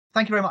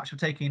Thank you very much for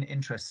taking an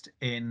interest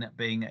in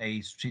being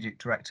a strategic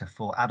director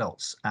for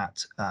adults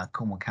at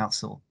Cornwall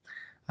Council.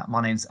 My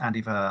name's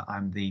Andy Virr.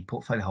 I'm the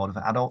portfolio holder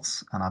for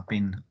adults, and I've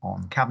been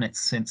on cabinet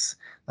since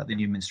the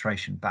new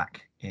administration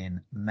back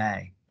in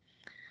May.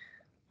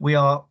 We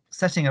are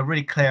setting a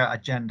really clear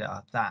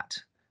agenda that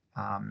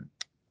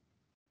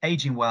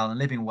aging well and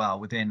living well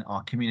within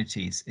our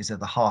communities is at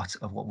the heart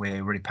of what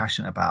we're really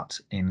passionate about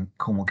in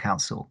Cornwall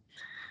Council.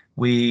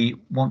 We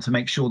want to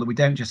make sure that we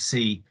don't just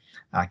see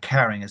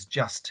caring as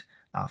just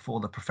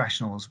for the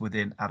professionals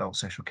within adult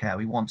social care.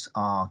 We want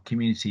our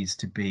communities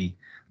to be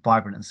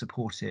vibrant and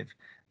supportive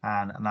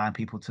and allowing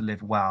people to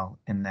live well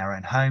in their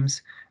own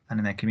homes and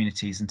in their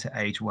communities and to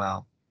age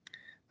well.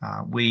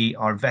 We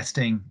are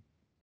investing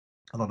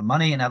a lot of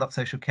money in adult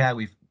social care.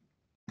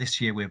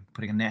 This year we're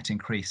putting a net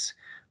increase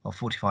of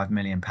 £45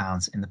 million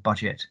in the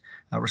budget,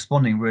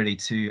 responding really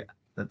to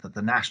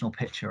the national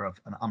picture of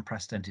an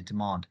unprecedented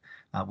demand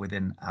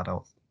within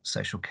adult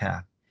social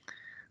care.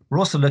 We're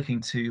also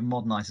looking to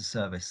modernise the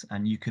service,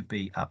 and you could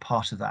be a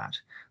part of that.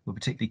 We're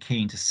particularly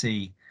keen to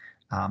see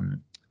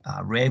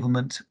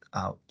reablement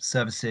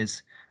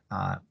services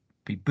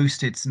be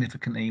boosted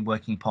significantly,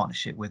 working in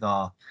partnership with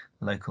our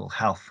local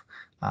health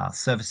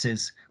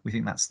services. We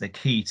think that's the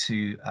key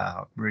to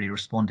really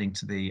responding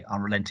to the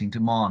unrelenting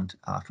demand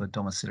for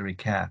domiciliary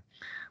care.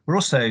 We're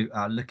also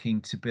looking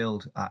to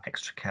build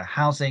extra care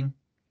housing,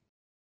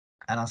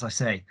 and as I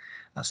say,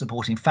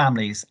 supporting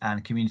families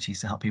and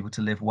communities to help people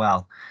to live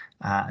well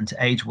and to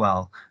age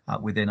well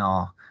within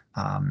our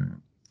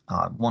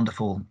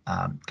wonderful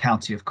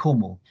county of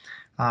Cornwall.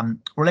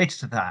 Related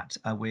to that,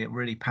 we're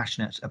really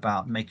passionate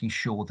about making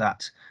sure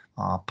that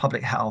our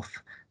public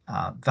health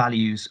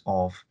values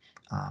of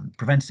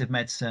preventative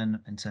medicine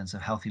in terms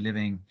of healthy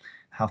living,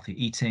 healthy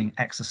eating,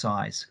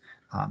 exercise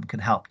can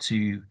help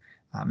to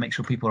make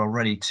sure people are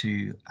ready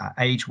to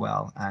age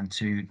well and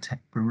to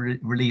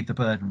relieve the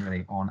burden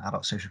really on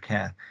adult social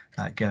care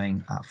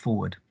going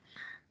forward.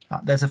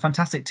 There's a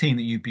fantastic team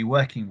that you'd be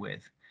working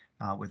with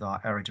our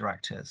area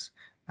directors,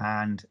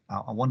 and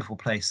a wonderful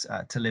place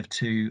to live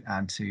to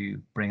and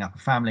to bring up a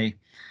family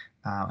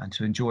and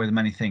to enjoy the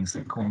many things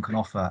that Cornwall can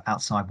offer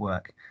outside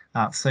work.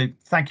 So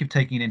thank you for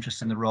taking an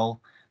interest in the role.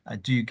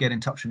 Do get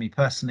in touch with me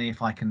personally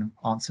if I can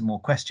answer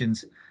more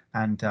questions,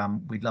 and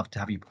we'd love to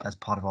have you as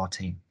part of our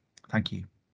team. Thank you.